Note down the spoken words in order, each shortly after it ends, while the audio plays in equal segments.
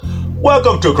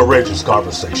Welcome to Courageous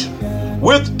Conversation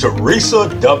with Teresa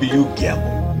W.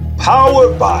 Gamble,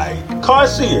 powered by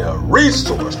Concierge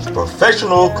Resource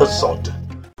Professional Consultant.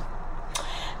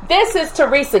 This is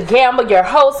Teresa Gamble, your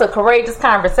host of Courageous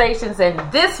Conversations, and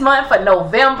this month for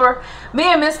November, me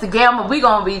and Mr. Gamble, we're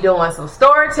going to be doing some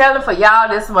storytelling for y'all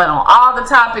this month on all the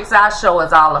topics our show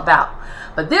is all about.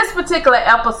 But this particular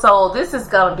episode, this is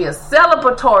going to be a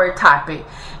celebratory topic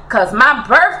because my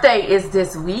birthday is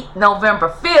this week, November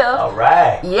 5th. All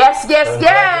right. Yes.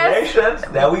 Congratulations.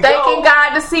 There we go. Thanking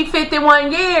God to see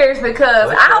 51 years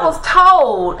because I was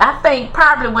told, I think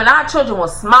probably when our children were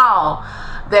small,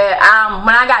 that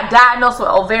when I got diagnosed with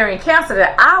ovarian cancer,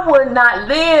 that I would not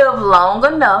live long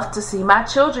enough to see my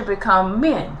children become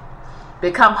men,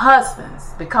 become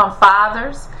husbands, become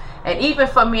fathers, and even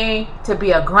for me to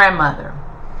be a grandmother.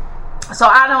 So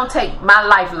I don't take my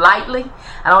life lightly.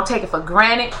 I don't take it for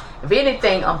granted. If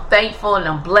anything, I'm thankful and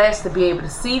I'm blessed to be able to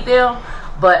see them.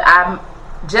 But I'm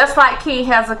just like King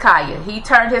Hezekiah. He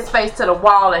turned his face to the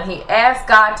wall and he asked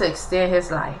God to extend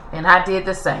his life. And I did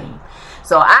the same.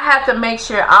 So I have to make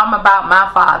sure I'm about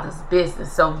my Father's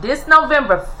business. So this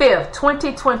November 5th,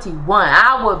 2021,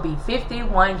 I will be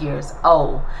 51 years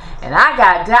old. And I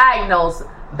got diagnosed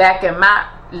back in my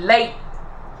late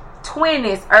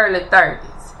 20s, early 30s.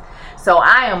 So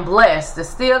I am blessed to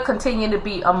still continue to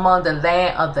be among the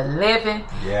land of the living.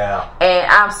 Yeah. And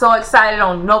I'm so excited.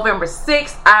 On November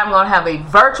 6th, I'm going to have a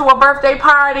virtual birthday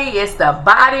party. It's the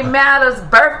Body Matters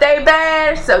Birthday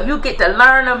Bash. So you get to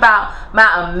learn about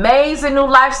my amazing new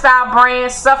lifestyle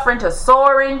brand, Suffering to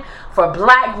Soaring, for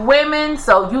Black women.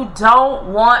 So you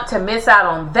don't want to miss out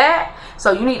on that.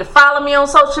 So you need to follow me on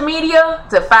social media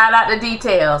to find out the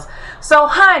details. So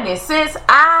honey, since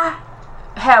I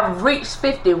have reached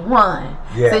 51,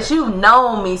 yes, since you've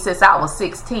known me since I was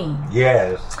 16.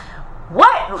 Yes.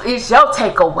 What is your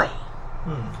takeaway?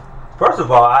 First of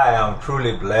all, I am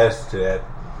truly blessed that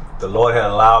the Lord had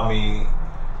allowed me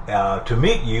to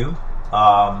meet you,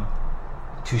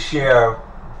 to share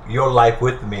your life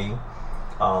with me,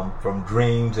 from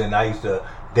dreams. And I used to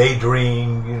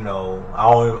daydream, I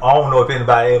don't know if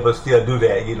anybody ever still do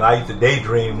that. I used to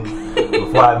daydream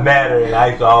before I met her, and I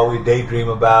used to always daydream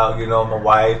about, my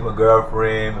wife, my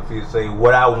girlfriend, if you say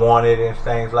what I wanted and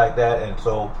things like that. And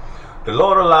so the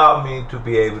Lord allowed me to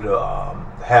be able to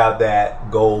have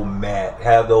that goal met,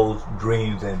 have those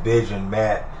dreams and vision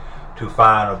met, to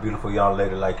find a beautiful young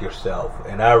lady like yourself.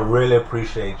 And I really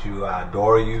appreciate you. I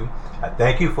adore you. I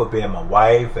thank you for being my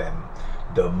wife and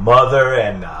the mother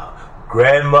and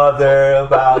grandmother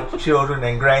of our children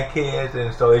and grandkids.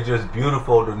 And so it's just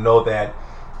beautiful to know that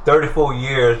 34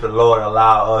 years the Lord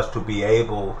allowed us to be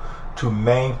able to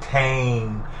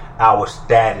maintain our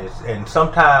status. And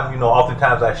sometimes,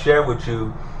 oftentimes I share with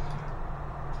you,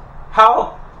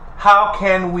 how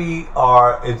can we,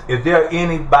 is there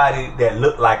anybody that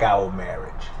look like our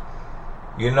marriage?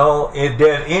 Is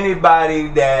there anybody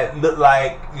that look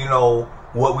like,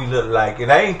 what we look like?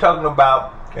 And I ain't talking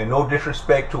about, and no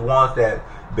disrespect to ones that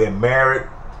been married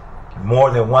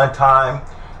more than one time,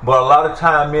 but a lot of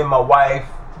time me and my wife,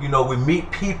 we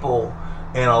meet people,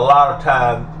 and a lot of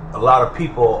time a lot of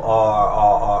people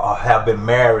are have been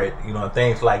married, and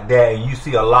things like that, and you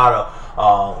see a lot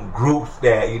of groups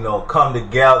that come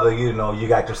together. You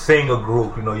got your single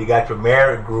group, you got your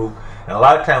married group, and a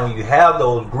lot of time when you have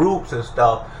those groups and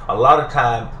stuff, a lot of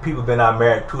time people been out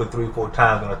married 2 or 3 or 4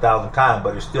 times and 1,000 times,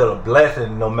 but it's still a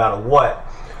blessing no matter what.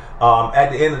 At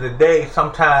the end of the day,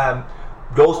 sometimes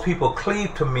those people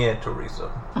cleave to me and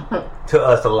Teresa, to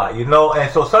us a lot,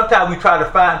 and so sometimes we try to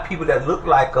find people that look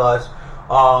like us,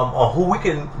 or who we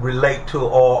can relate to,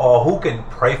 or who can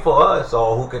pray for us,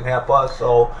 or who can help us.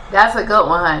 So that's a good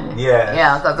one, honey.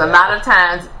 Yeah, because a lot of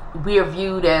times we are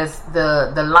viewed as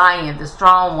the lion, the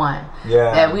strong one,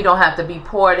 that we don't have to be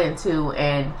poured into.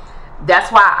 And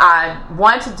that's why I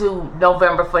want to do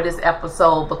November for this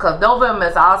episode, because November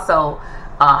is also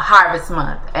Harvest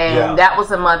Month, and that was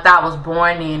the month I was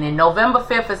born in. And November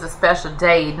 5th is a special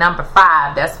day, number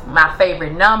 5. That's my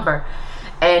favorite number,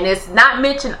 and it's not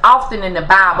mentioned often in the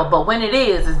Bible, but when it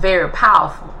is, it's very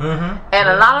powerful. And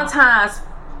a lot of times,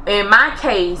 in my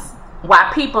case,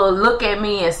 why people look at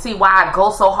me and see why I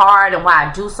go so hard and why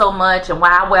I do so much and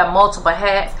why I wear multiple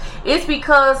hats, it's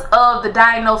because of the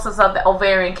diagnosis of the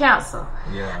ovarian cancer.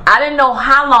 I didn't know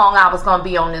how long I was going to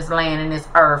be on this land and this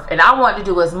earth, and I wanted to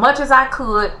do as much as I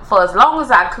could for as long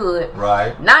as I could,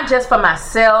 not just for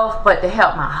myself, but to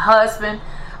help my husband,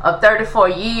 of 34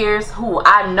 years who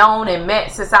I've known and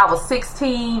met since I was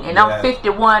 16 and I'm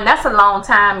 51. That's a long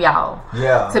time, y'all.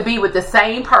 Yeah. To be with the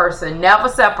same person, never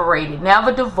separated,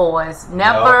 never divorced,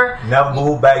 never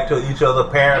moved back to each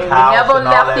other's parents' we house. Never and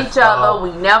all left that each stuff. other.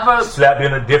 We never slept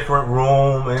in a different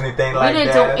room, anything like that. We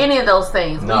didn't do any of those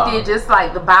things. No. We did just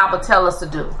like the Bible tells us to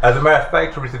do. As a matter of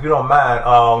fact, Teresa, if you don't mind,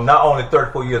 not only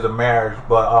 34 years of marriage,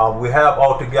 but we have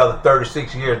altogether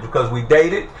 36 years because we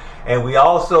dated. And we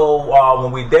also,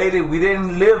 when we dated, we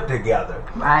didn't live together.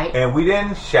 Right. And we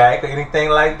didn't shack or anything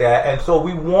like that. And so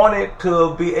we wanted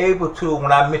to be able to,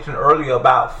 when I mentioned earlier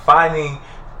about finding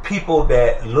people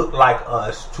that look like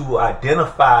us, to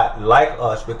identify like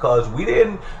us, because we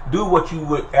didn't do what you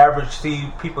would average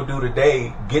see people do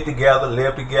today, get together,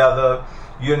 live together,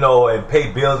 you know, and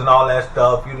pay bills and all that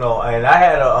stuff, you know. And I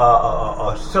had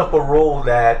a simple rule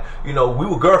that, you know, we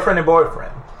were girlfriend and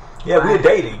boyfriend. Yeah, right. We were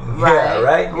dating. Right. Yeah,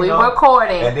 right. We were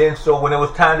courting. And then, so when it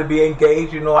was time to be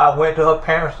engaged, you know, I went to her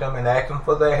parents and asked them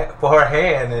for her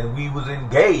hand, and we was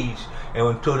engaged. And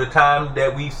until the time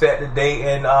that we set the date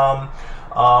in July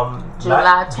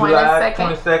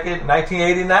 22nd,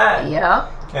 1989. Yeah.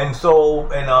 And so,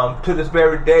 and to this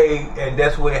very day, and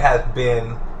that's what it has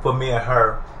been for me and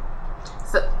her.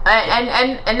 So,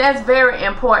 and that's very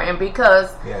important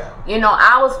because, you know,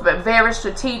 I was very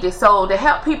strategic. So to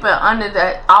help people under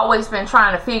that, always been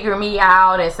trying to figure me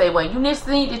out and say, well, you just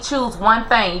need to choose one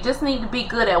thing. You just need to be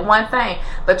good at one thing.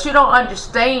 But you don't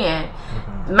understand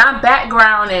my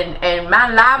background and my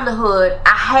livelihood.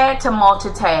 I had to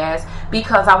multitask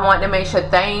because I wanted to make sure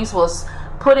things was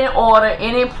put in order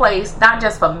and in place, not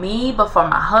just for me, but for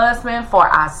my husband, for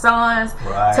our sons,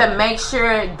 to make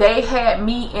sure they had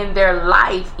me in their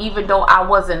life, even though I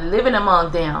wasn't living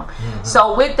among them.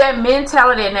 So with that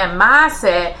mentality and that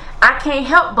mindset, I can't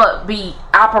help but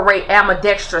operate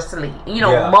ambidextrously, you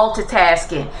know,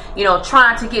 multitasking, you know,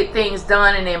 trying to get things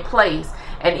done and in place.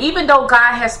 And even though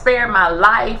God has spared my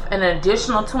life an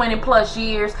additional 20 plus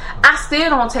years, I still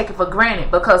don't take it for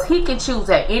granted because He can choose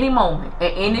at any moment,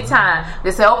 at any time,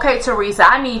 to say, okay, Teresa,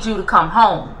 I need you to come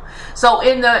home. So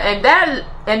in that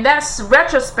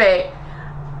retrospect,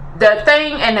 the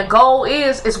thing and the goal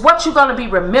is what you're going to be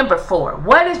remembered for.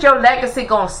 What is your legacy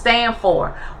going to stand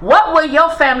for? What will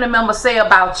your family members say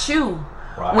about you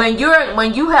when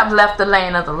you have left the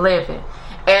land of the living?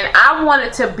 And I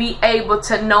wanted to be able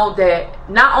to know that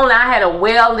not only I had a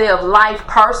well-lived life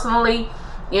personally,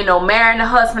 you know, marrying the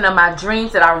husband of my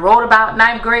dreams that I wrote about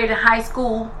 9th grade in high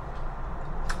school,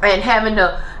 and having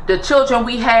the children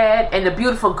we had and the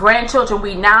beautiful grandchildren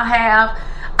we now have.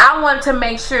 I wanted to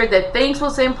make sure that things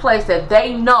was in place, that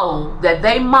they know that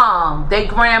they mom, they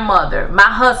grandmother, my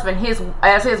husband,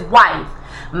 as his wife.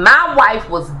 My wife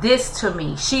was this to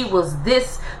me. She was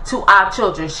this to our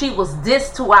children. She was this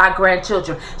to our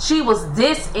grandchildren. She was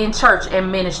this in church and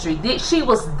ministry. She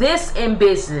was this in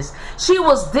business. She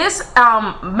was this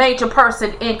major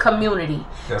person in community.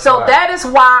 That is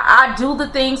why I do the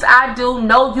things I do.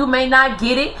 No, you may not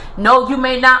get it. No, you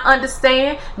may not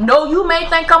understand. No, you may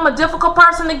think I'm a difficult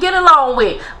person to get along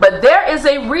with. But there is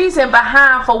a reason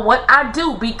behind for what I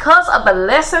do, because of the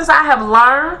lessons I have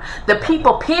learned, the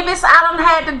people pivots I done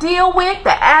had to deal with,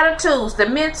 the attitudes, the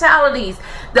mentalities,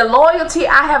 the loyalty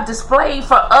I have displayed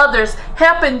for others,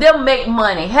 helping them make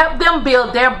money, help them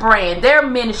build their brand, their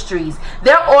ministries,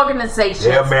 their organizations,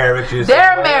 their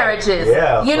marriages,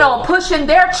 you know, pushing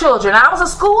their children. I was a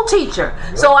school teacher,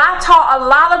 so I taught a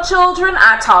lot of children.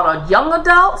 I taught young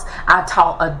adults, I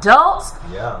taught adults,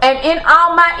 and in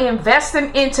all my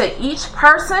investing into each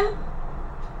person,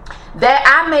 that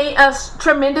I made a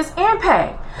tremendous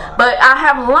impact. But I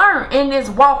have learned in this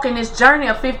walk, in this journey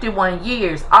of 51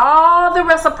 years, all the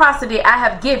reciprocity I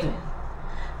have given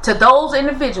to those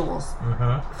individuals,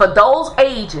 for those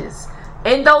ages,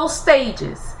 in those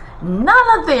stages,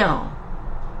 none of them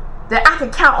that I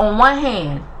can count on one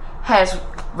hand has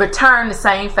returned the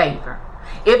same favor.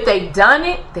 If they done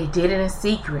it, they did it in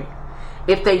secret.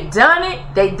 If they done it,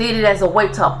 they did it as a way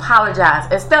to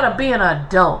apologize instead of being an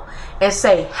adult and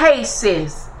say, hey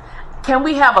sis, can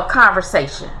we have a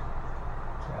conversation?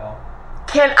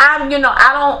 Can I,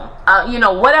 I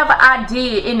don't, whatever I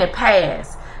did in the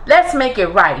past, let's make it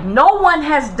right. No one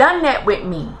has done that with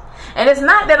me. And it's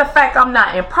not that the fact I'm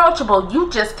not approachable.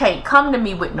 You just can't come to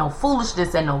me with no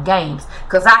foolishness and no games,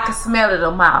 because I can smell it a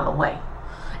mile away.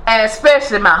 And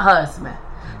especially my husband.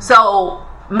 So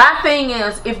my thing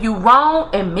is, if you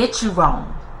wrong, admit you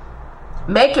wrong.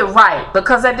 Make it right.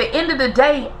 Because at the end of the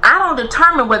day, I don't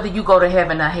determine whether you go to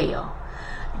heaven or hell.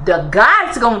 The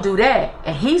God's going to do that.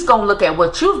 And He's going to look at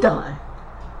what you've done.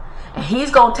 And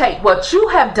He's going to take what you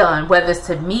have done, whether it's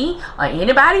to me or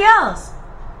anybody else,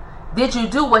 did you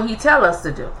do what he tell us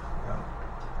to do?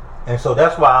 And so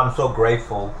that's why I'm so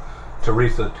grateful,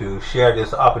 Teresa, to share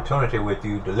this opportunity with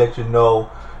you, to let you know,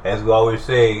 as we always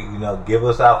say, give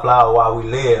us our flower while we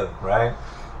live, right?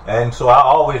 And so I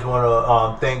always want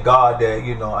to thank God that,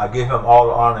 I give him all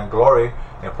the honor and glory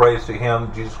and praise to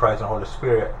him, Jesus Christ and Holy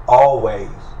Spirit, always.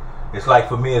 It's like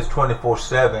for me, it's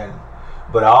 24/7.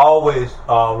 But I always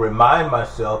remind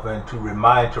myself and to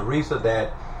remind Teresa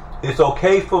that it's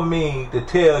okay for me to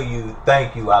tell you,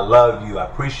 thank you, I love you, I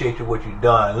appreciate you, what you've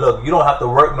done. Look, you don't have to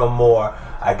work no more.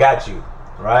 I got you.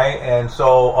 Right? And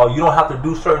so you don't have to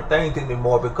do certain things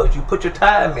anymore because you put your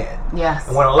time in. Yes.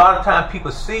 And when a lot of times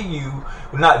people see you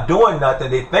not doing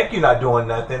nothing, they think you're not doing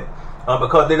nothing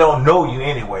because they don't know you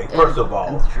anyway, first of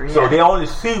all. So they only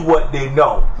see what they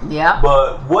know. Yeah.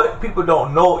 But what people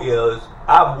don't know is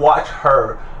I've watched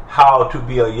her how to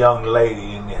be a young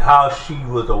lady and how she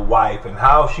was a wife and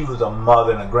how she was a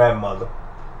mother and a grandmother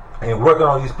and working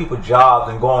on these people's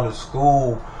jobs and going to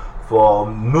school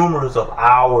for numerous of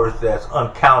hours that's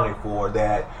uncounted for,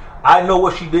 that I know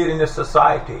what she did in this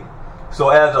society. So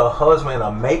as a husband, a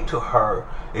mate to her,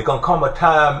 it came a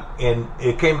time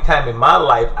in my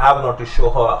life I wanted to show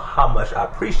her how much I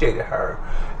appreciated her,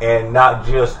 and not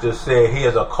just to say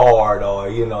here's a card or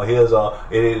it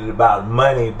is about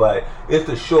money, but it's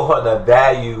to show her the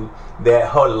value that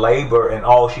her labor and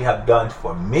all she have done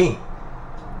for me,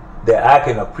 that I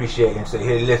can appreciate and say,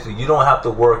 hey, listen, you don't have to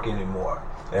work anymore.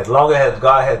 As long as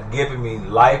God has given me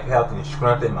life, health, and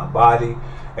strength in my body.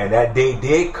 And that day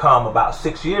did come about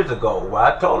 6 years ago where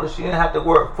I told her she didn't have to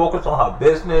work, focus on her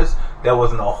business. There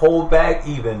wasn't a holdback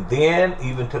even then,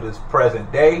 even to this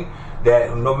present day,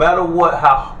 that no matter what,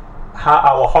 how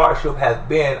our hardship has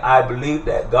been, I believe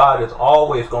that God is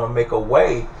always going to make a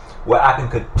way where I can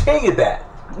continue that.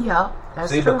 Yeah.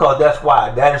 That's true. Because that's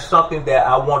why. That is something that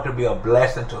I want to be a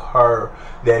blessing to her,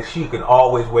 that she can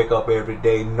always wake up every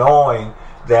day knowing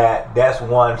that that's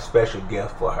one special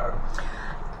gift for her.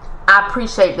 I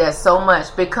appreciate that so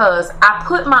much because I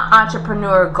put my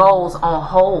entrepreneur goals on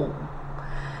hold.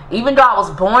 Even though I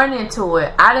was born into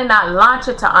it, I did not launch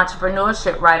into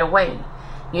entrepreneurship right away.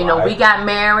 We got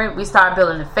married, we started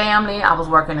building a family. I was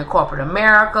working in corporate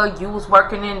America. You was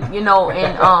working in, in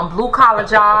blue collar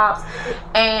jobs.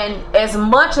 And as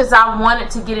much as I wanted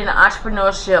to get into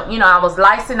entrepreneurship, I was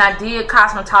licensed, I did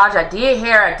cosmetology, I did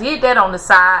hair, I did that on the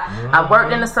side. Mm-hmm. I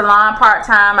worked in the salon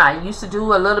part-time. I used to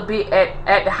do a little bit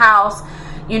at the house,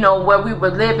 where we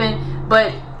were living.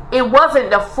 But it wasn't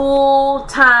the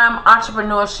full-time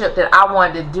entrepreneurship that I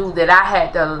wanted to do, that I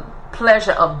had the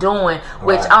pleasure of doing,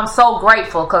 which I'm so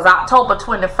grateful, because October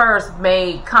 21st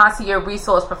made Concierge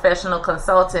Resource Professional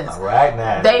Consultants. All right,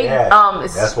 now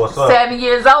that's what's up. 7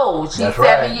 years old. She's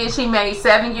 7 years. She made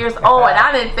 7 years old, and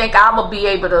I didn't think I would be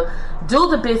able to do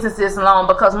the business this long,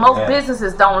 because most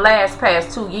businesses don't last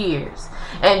past 2 years.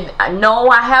 And no,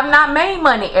 I have not made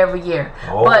money every year,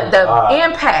 but the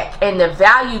impact and the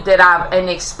value that and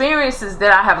the experiences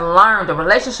that I have learned, the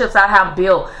relationships I have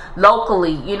built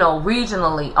locally,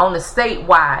 regionally, on the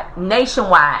statewide,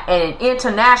 nationwide, and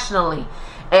internationally,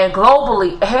 and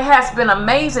globally, it has been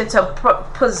amazing to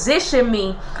position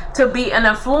me to be an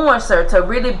influencer, to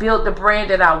really build the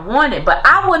brand that I wanted. But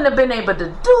I wouldn't have been able to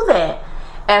do that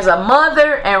as a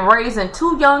mother and raising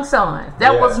 2 young sons.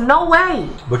 There was no way.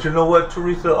 But you know what,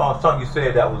 Teresa, something you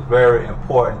said that was very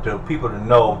important to people to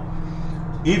know.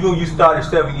 Even when you started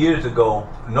 7 years ago,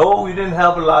 no, we didn't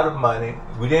have a lot of money.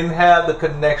 We didn't have the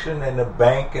connection and the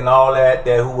bank and all that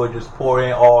who would just pour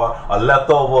in, or a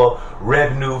leftover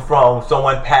revenue from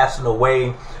someone passing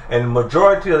away. And the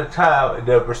majority of the time,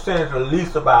 the percentage at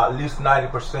least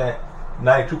 90%,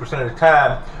 92% of the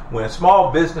time, when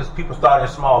people start in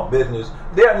small business,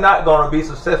 they're not going to be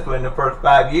successful in the first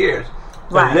 5 years.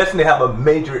 So unless they have a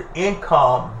major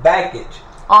income baggage.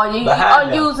 Or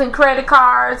using credit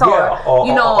cards, or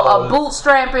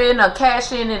bootstrapping, or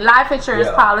cashing in life insurance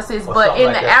policies. But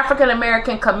in the African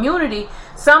American community,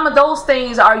 some of those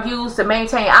things are used to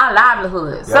maintain our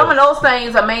livelihood. Some of those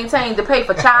things are maintained to pay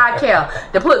for child care,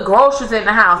 to put groceries in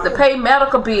the house, to pay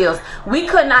medical bills. We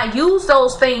could not use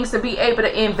those things to be able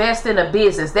to invest in a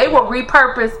business. They were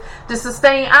repurposed to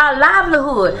sustain our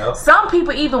livelihood. Some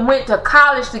people even went to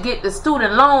college to get the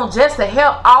student loan just to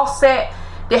help offset,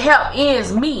 to help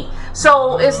ends meet.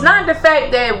 So it's not the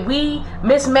fact that we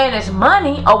mismanaged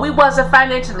money or we wasn't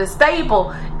financially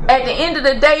stable. At the end of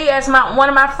the day, as one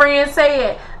of my friends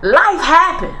said, life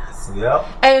happens.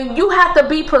 And you have to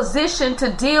be positioned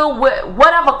to deal with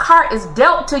whatever card is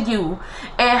dealt to you,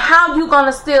 and how you going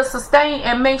to still sustain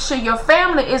and make sure your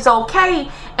family is okay,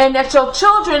 and that your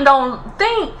children don't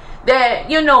think that,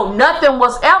 you know, nothing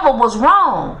was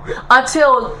wrong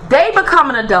until they become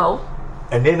an adult.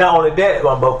 And then not only that,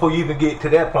 but before you even get to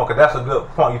that point, because that's a good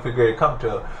point you figure to come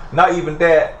to, not even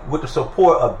that, with the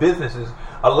support of businesses,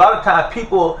 a lot of times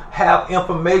people have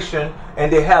information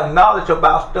and they have knowledge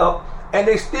about stuff, and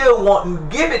they still want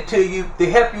to give it to you to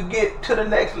help you get to the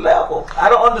next level. I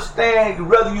don't understand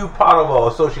whether you're part of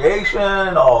an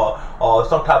association or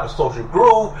some type of social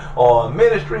group or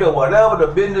ministry or whatever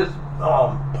the business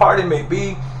party may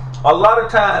be. A lot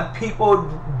of times people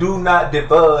do not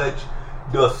divulge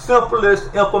the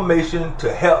simplest information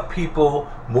to help people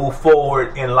move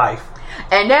forward in life.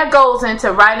 And that goes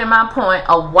into right in my point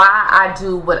of why I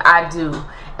do what I do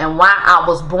and why I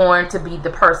was born to be the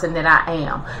person that I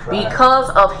am. Right. Because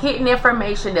of hidden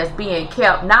information that's being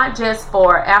kept, not just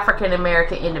for African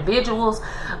American individuals,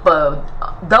 but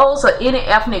those are any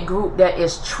ethnic group that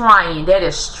is trying, that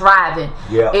is striving.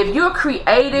 Yeah. If you're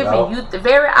creative and you're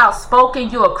very outspoken,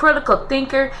 you're a critical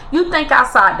thinker, you think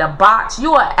outside the box,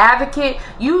 you're an advocate,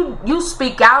 you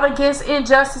speak out against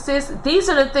injustices, these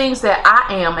are the things that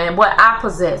I am and what I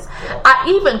possess.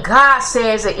 Even God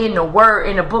says it in the word,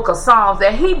 in the book of Psalms,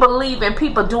 that he believe in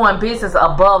people doing business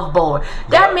above board.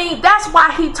 That means that's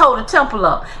why he told the temple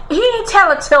up. He didn't tell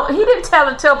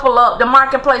the temple up, the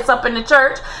marketplace up in the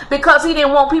church, because he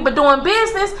didn't want people doing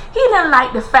business. He didn't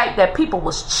like the fact that people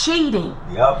was cheating.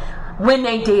 When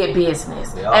they did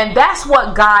business. And that's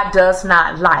what God does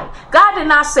not like. God did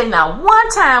not say now one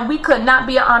time we could not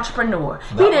be an entrepreneur.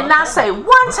 He did not say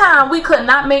one time we could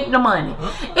not make the money.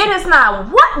 It is not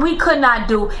what we could not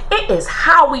do, it is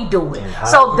how we do it.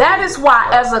 So that is why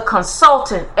as a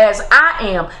consultant, as I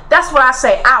am, that's what I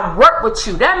say, I work with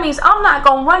you. That means I'm not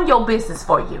going to run your business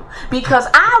for you, because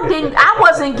I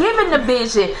wasn't given the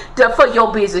vision for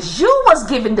your business. You was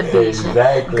given the vision.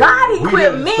 God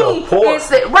equipped me.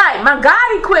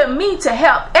 God equipped me to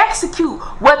help execute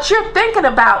what you're thinking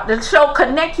about, to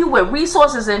connect you with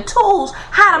resources and tools,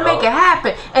 how to make it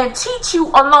happen, and teach you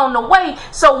along the way.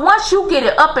 So once you get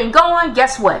it up and going,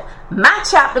 guess what? My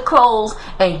chapter closed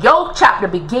and your chapter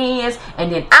begins, and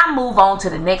then I move on to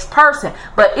the next person.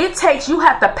 But it takes, you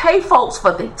have to pay folks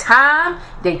for their time,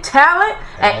 their talent,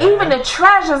 and even the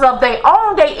treasures of their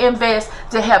own they invest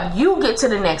to help you get to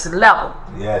the next level.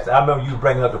 Yes, I remember you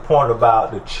bringing up the point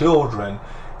about the children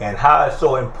and how it's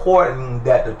so important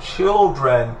that the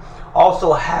children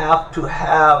also have to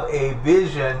have a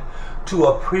vision to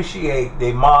appreciate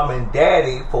their mom and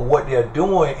daddy for what they're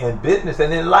doing in business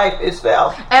and in life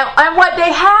itself. And what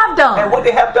they have done. And what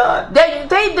they have done.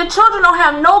 The children don't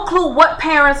have no clue what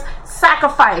parents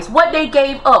sacrificed, what they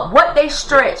gave up, what they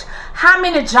stretched, how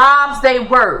many jobs they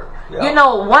worked. You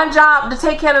know, one job to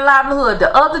take care of the livelihood.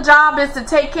 The other job is to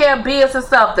take care of bills and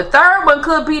stuff. The third one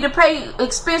could be to pay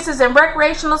expenses and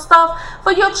recreational stuff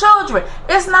for your children.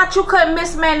 It's not you couldn't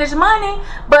mismanage money,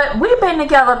 but we've been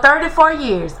together 34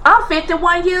 years. I'm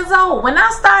 51 years old. When I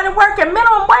started working,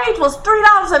 minimum wage was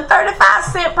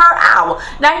 $3.35 per hour.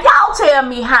 Now y'all tell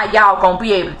me how y'all gonna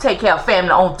be able to take care of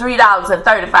family on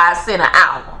 $3.35 an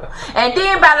hour. And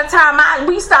then by the time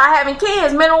we start having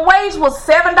kids, minimum wage was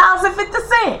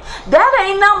 $7.50. That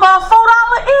ain't nothing but a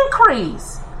 $4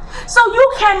 increase. So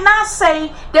you cannot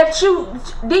say that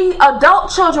the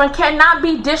adult children cannot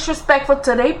be disrespectful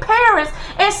to their parents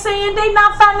and saying they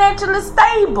not financially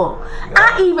stable.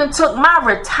 I even took my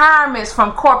retirements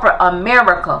from corporate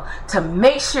America to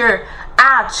make sure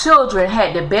our children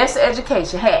had the best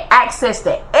education, had access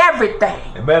to everything.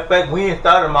 As a matter of fact, we didn't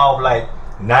start them off like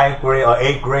 9th grade or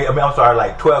 8th grade.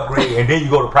 Like 12th grade, and then you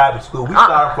go to private school. We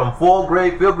started from 4th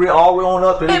grade, 5th grade, all the way on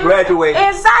up to they graduate.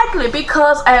 Exactly,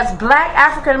 because as Black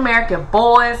African American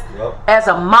boys, as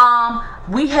a mom,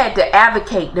 we had to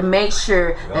advocate to make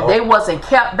sure that they wasn't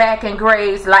kept back in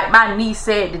grades. Like my niece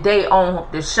said today on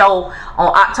the show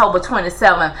on October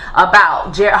 27th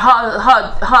about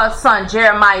her son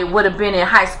Jeremiah would have been in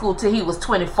high school till he was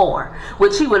 24,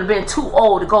 which he would have been too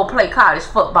old to go play college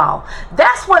football.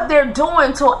 That's what they're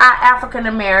doing to our African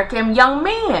American young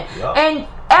men. And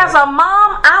as a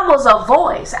mom, I was a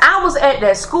voice. I was at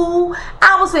that school.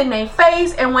 I was in their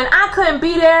face. And when I couldn't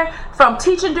be there from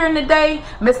teaching during the day,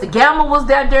 Mr. Gamble was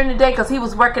there during the day because he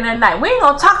was working at night. We ain't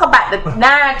going to talk about the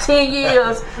 9-10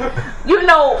 years. You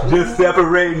know. Just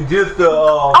separating. Just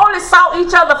only saw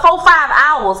each other 4-5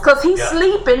 hours because he's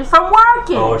sleeping from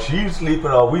working. Oh, she's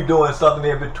sleeping or we doing something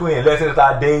in between. Unless it's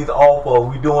our days off or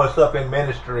we doing stuff in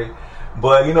ministry.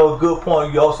 But, you know, good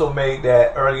point you also made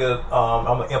that earlier. I'm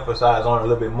going to emphasize on it a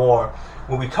little bit more.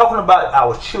 When we're talking about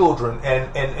our children,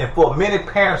 and for many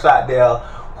parents out there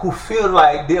who feel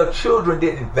like their children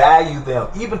didn't value them,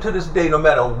 even to this day, no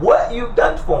matter what you've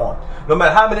done for them, no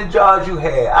matter how many jobs you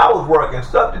had. I was working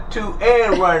substitute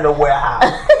and running a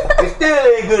warehouse. It still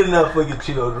ain't good enough for your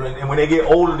children. And when they get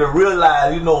older, to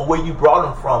realize, where you brought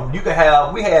them from. We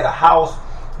had a house,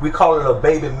 we call it a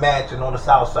baby mansion on the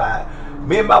south side.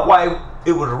 Me and my wife,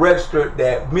 it was registered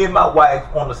that me and my wife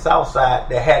on the south side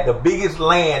that had the biggest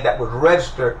land that was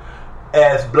registered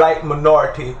as black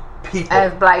minority people.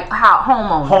 As black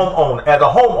homeowner. As a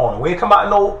homeowner. We ain't come out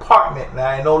no apartment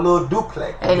now, ain't no little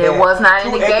duplex. And it was not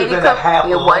in the gated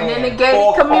community. It wasn't in the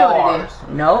gated community.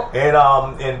 Nope.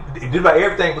 And just about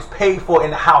everything was paid for in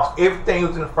the house. Everything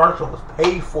was in the furniture was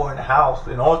paid for in the house.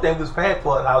 And the only thing we was paying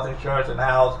for in the house, insurance in the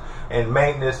house and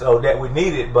maintenance that we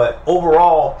needed. But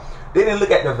overall, they didn't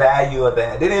look at the value of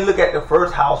that. They didn't look at the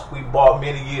first house we bought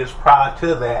many years prior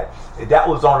to that. That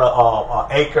was on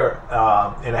an acre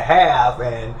and a half,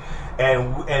 and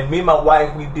me and my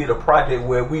wife, we did a project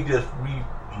where we just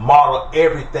remodeled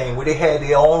everything. Where they had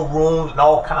their own rooms and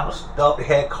all kind of stuff. They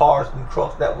had cars and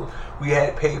trucks that we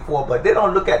had paid for, but they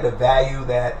don't look at the value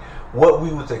that what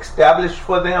we was established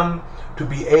for them to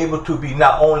be able to be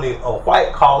not only a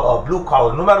white collar or blue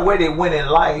collar, no matter where they went in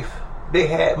life. They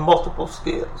had multiple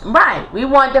skills. Right. We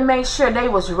wanted to make sure they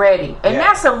was ready. And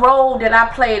that's a role that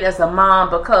I played as a mom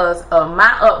because of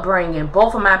my upbringing.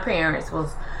 Both of my parents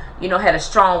had a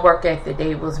strong work ethic.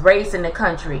 They was raised in the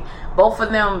country. Both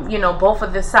of them, both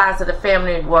of the sides of the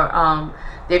family were,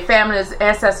 their family's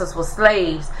ancestors were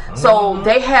slaves. So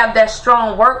they have that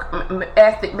strong work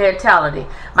ethic mentality.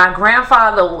 My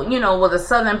grandfather, was a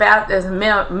Southern Baptist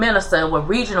minister, a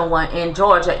regional one in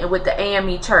Georgia and with the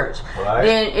AME church. Right.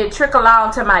 Then it trickled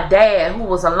on to my dad, who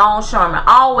was a longshoreman,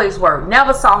 always worked.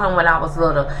 Never saw him when I was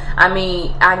little. I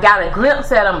mean, I got a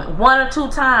glimpse at him 1 or 2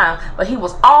 times, but he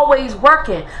was always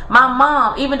working. My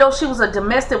mom, even though she was a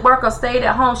domestic worker, stayed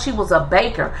at home, she was a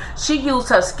baker. She used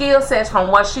her skill sets from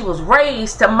what she was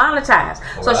raised to monetize.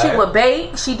 So she would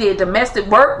bake, she did domestic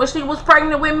work when she was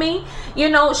pregnant with me.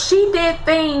 She did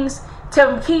things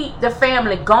to keep the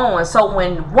family going. So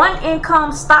when one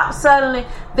income stops suddenly,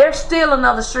 there's still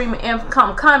another stream of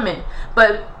income coming.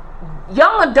 But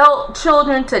young adult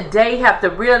children today have to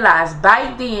realize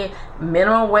back then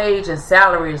minimum wage and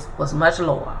salaries was much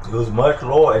lower. It was much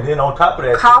lower, and then on top of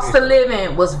that, cost of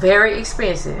living was very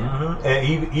expensive.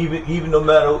 And even no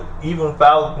matter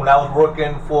when I was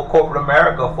working for corporate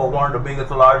America for one of the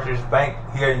biggest, largest bank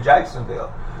here in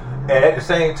Jacksonville, and at the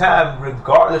same time,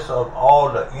 regardless of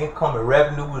all the income and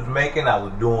revenue we was making, I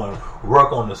was doing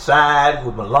work on the side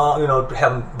with my lawn,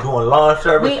 doing lawn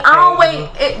service. We always,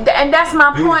 and that's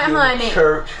my point, honey.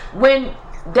 Church.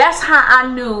 That's how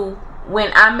I knew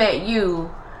when I met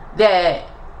you that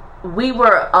we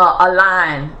were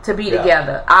aligned to be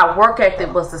together. Our work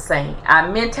ethic was the same.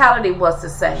 Our mentality was the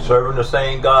same. Serving the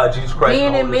same God, Jesus Christ.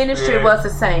 Being in ministry was the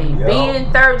same. Yep.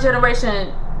 Being third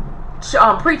generation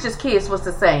preachers' kids was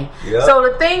the same. Yep. So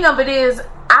the thing of it is,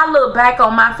 I look back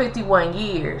on my 51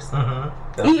 years.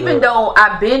 Even though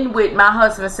I've been with my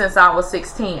husband since I was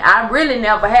 16, I really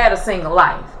never had a single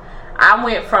life. I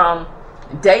went from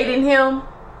dating him,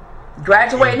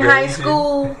 graduating high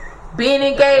school, being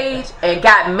engaged, and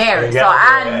got married. So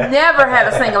I never had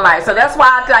a single life. So that's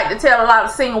why I like to tell a lot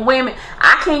of single women,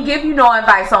 I can't give you no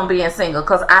advice on being single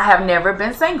because I have never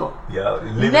been single.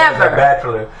 Living as a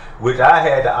bachelor, which I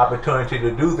had the opportunity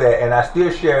to do that, and I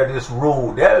still share this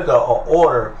rule. There's an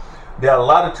order that a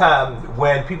lot of times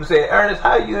when people say, Ernest,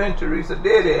 how you and Teresa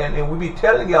did it, and we be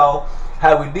telling y'all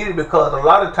how we did it, because a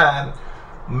lot of times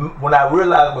when I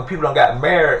realized when people don't got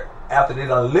married after they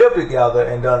done live together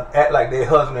and done act like they're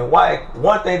husband and wife,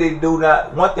 one thing they do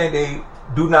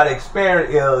not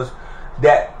experience is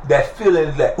that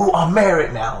feeling that, oh, I'm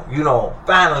married now,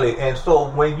 finally. And so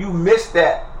when you miss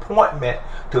that appointment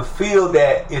to feel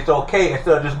that it's okay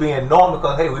instead of just being normal,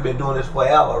 because hey, we've been doing this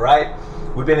forever, right?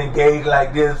 We've been engaged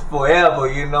like this forever,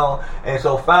 and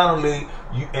so finally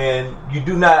you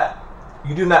do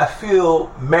not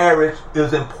feel marriage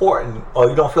is important, or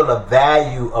you don't feel the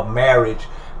value of marriage,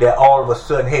 that all of a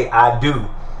sudden, hey, I do.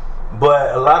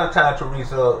 But a lot of times,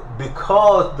 Teresa,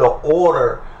 because the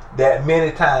order that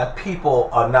many times people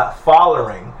are not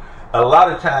following, a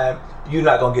lot of times you're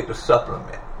not going to get the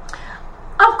supplement.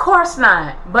 Of course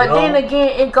not. But then again,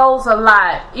 it goes a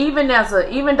lot. Even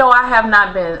though I have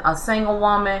not been a single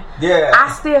woman,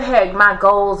 I still had my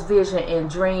goals, vision, and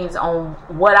dreams on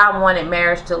what I wanted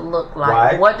marriage to look like.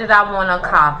 Right. What did I want to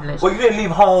accomplish? Well, you didn't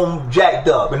leave home jacked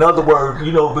up. In other words,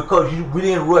 because we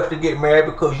didn't rush to get married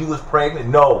because you was pregnant.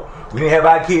 No. We didn't have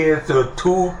our kids till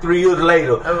 2-3 years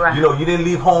later. Right. You didn't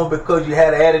leave home because you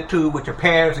had an attitude with your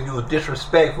parents and you was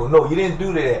disrespectful. No, you didn't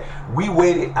do that. We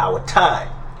waited our time.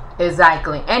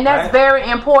 Exactly. And that's very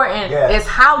important. It's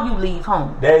how you leave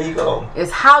home. There you go.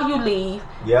 It's how you leave.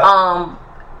 Yeah.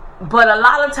 But a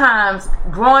lot of times,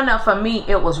 growing up for me,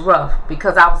 it was rough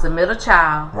because I was a middle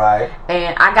child. Right.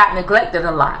 And I got neglected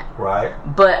a lot. Right.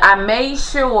 But I made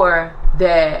sure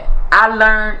that I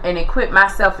learned and equipped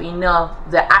myself enough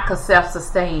that I could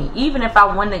self-sustain, even if I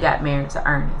wouldn't have got married to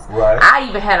Ernest. Right. I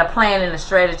even had a plan and a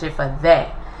strategy for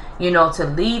that. To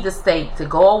leave the state, to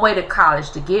go away to college,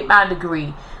 to get my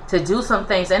degree, to do some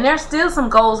things. And there's still some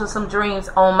goals and some dreams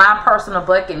on my personal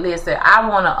bucket list that I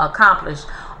want to accomplish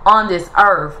on this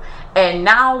earth. And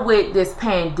now with this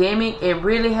pandemic, it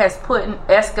really has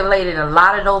escalated a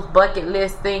lot of those bucket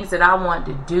list things that I want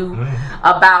to do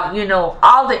about,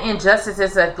 all the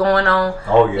injustices that's going on.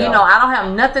 Oh, yeah. I don't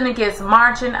have nothing against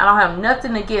marching. I don't have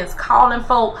nothing against calling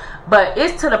folk. But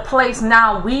it's to the place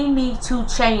now we need to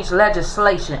change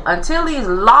legislation. Until these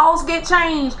laws get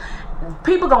changed,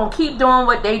 people gonna keep doing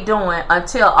what they doing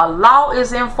until a law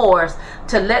is enforced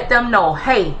to let them know,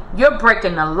 hey, you're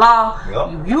breaking the law.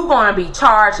 Yep. You're gonna be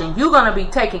charged and you're gonna be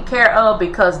taken care of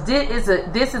because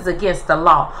this is against the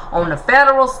law on the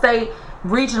federal, state,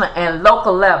 regional, and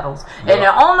local levels. Yep. And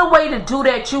the only way to do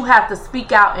that, you have to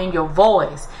speak out in your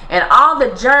voice. And all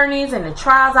the journeys and the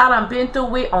trials I done been through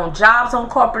with on jobs on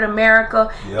corporate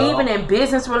America, even in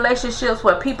business relationships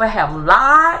where people have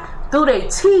lied through their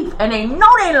teeth and they know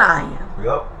they lying.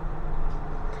 Yep.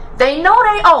 They know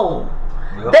they owe.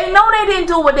 Yep. They know they didn't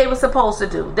do what they were supposed to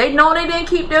do. They know they didn't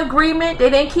keep the agreement. They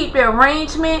didn't keep the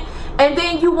arrangement. And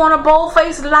then you want to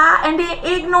bold-faced lie and then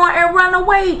ignore and run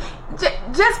away.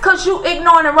 Just because you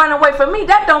ignore and run away from me,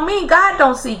 that don't mean God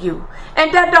don't see you.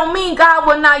 And that don't mean God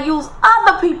will not use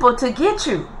other people to get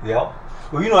you. Yep.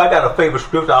 Well, I got a favorite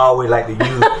scripture I always like to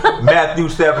use, Matthew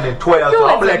 7:12. So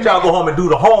I'm going to let y'all go home and do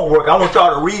the homework. I want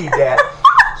y'all to read that.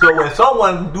 So when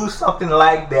someone do something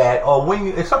like that, or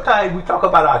and sometimes we talk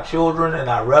about our children and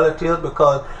our relatives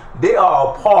because they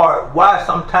are a part. Why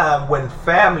sometimes when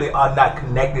family are not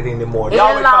connected anymore? They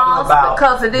always talking about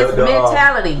because of this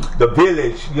mentality. The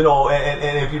village,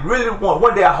 and if you really want,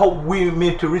 one day I hope me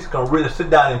and Teresa can really sit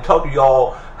down and talk to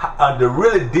y'all to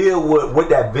really deal with what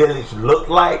that village looked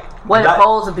like. What it's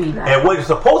supposed to be like. And what it's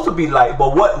supposed to be like,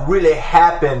 but what really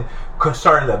happened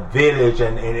concerning the village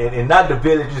and not the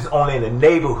villages only in the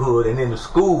neighborhood and in the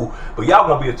school, but y'all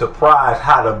gonna be surprised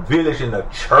how the village in the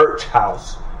church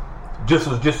house just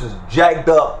as jacked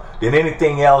up than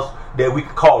anything else that we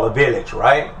could call a village,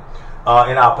 right?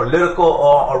 In our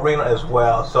political arena as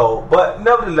well. So, but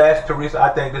nevertheless, Teresa, I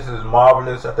think this is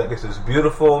marvelous. I think this is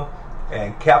beautiful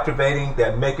and captivating,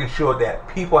 that making sure that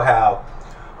people have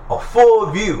a full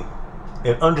view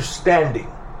and understanding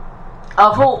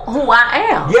of who I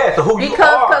am. Yes, who you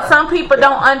are. Because some people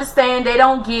don't understand, they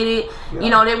don't get it.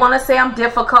 Yeah. They want to say I'm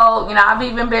difficult. I've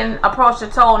even been approached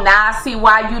and told, now I see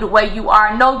why you the way you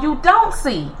are. No, you don't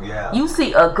see. Yeah. You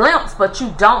see a glimpse, but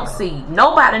you don't see.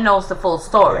 Nobody knows the full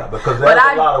story. Yeah, because there's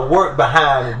a lot of work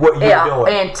behind what you're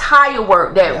doing. Entire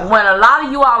work that when a lot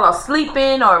of you all are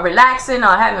sleeping or relaxing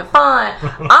or having fun,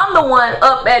 I'm the one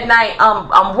up at night.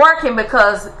 I'm working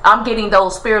because I'm getting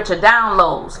those spiritual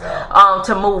downloads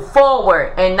to move forward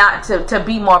and not to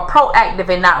be more proactive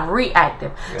and not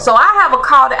reactive. So I have a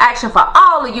call to action for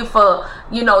all of you for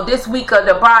this week of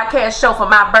the broadcast show for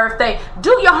my birthday. Do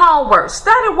your homework.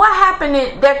 Study what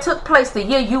happened that took place the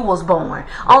year you was born,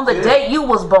 on the day you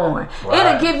was born. Right.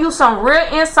 It'll give you some real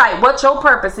insight what your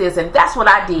purpose is, and that's what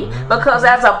I did. Because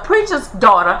as a preacher's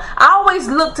daughter, I always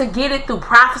look to get it through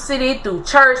prophecy, through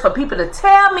church, for people to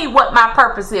tell me what my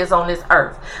purpose is on this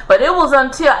earth. But it was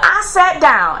until I sat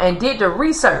down and did the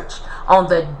research on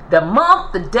the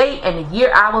month, the date, and the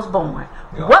year I was born.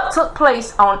 What took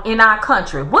place in our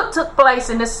country? What took place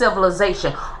in this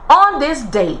civilization on this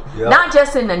date? Not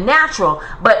just in the natural,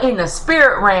 but in the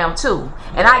spirit realm too.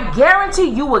 And I guarantee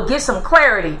you will get some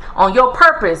clarity on your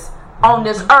purpose on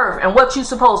this earth and what you're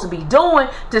supposed to be doing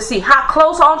to see how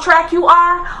close on track you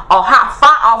are or how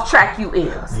far off track you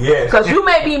is. Because you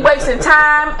may be wasting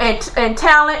time and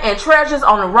talent and treasures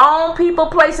on the wrong people,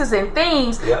 places, and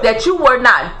things that you were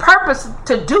not purposed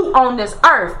to do on this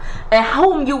earth and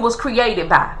whom you was created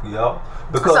by.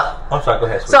 Because I'm sorry, go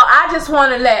ahead. So I just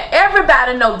want to let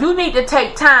everybody know you need to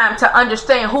take time to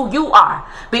understand who you are,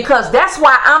 because that's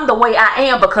why I'm the way I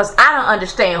am, because I don't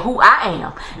understand who I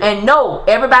am. Yeah. And no,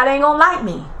 everybody ain't gonna like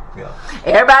me. Yeah.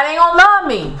 Everybody ain't gonna love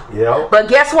me. Yeah. But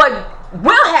guess what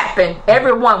will happen?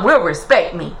 Everyone will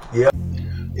respect me. Yeah.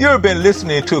 You've been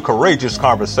listening to Courageous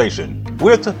Conversation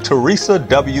with Teresa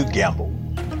W. Gamble.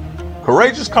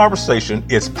 Courageous Conversation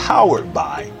is powered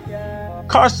by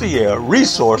Concierge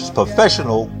Resource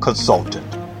Professional Consultant.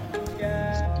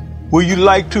 Would you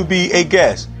like to be a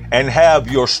guest and have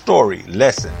your story,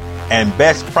 lesson, and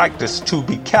best practice to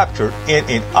be captured in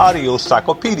an audio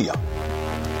encyclopedia?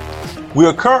 We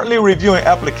are currently reviewing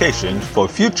applications for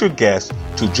future guests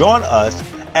to join us,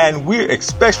 and we're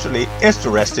especially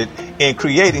interested in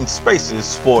creating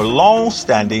spaces for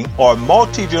long-standing or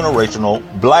multi-generational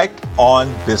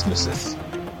Black-owned businesses.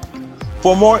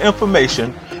 For more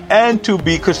information and to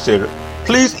be considered,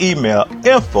 please email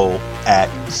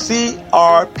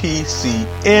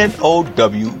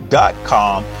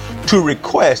info@crpcnow.com to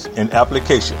request an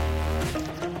application.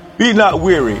 Be not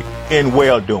weary in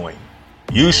well-doing.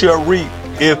 You shall reap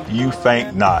if you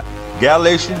faint not.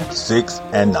 Galatians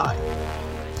 6:9.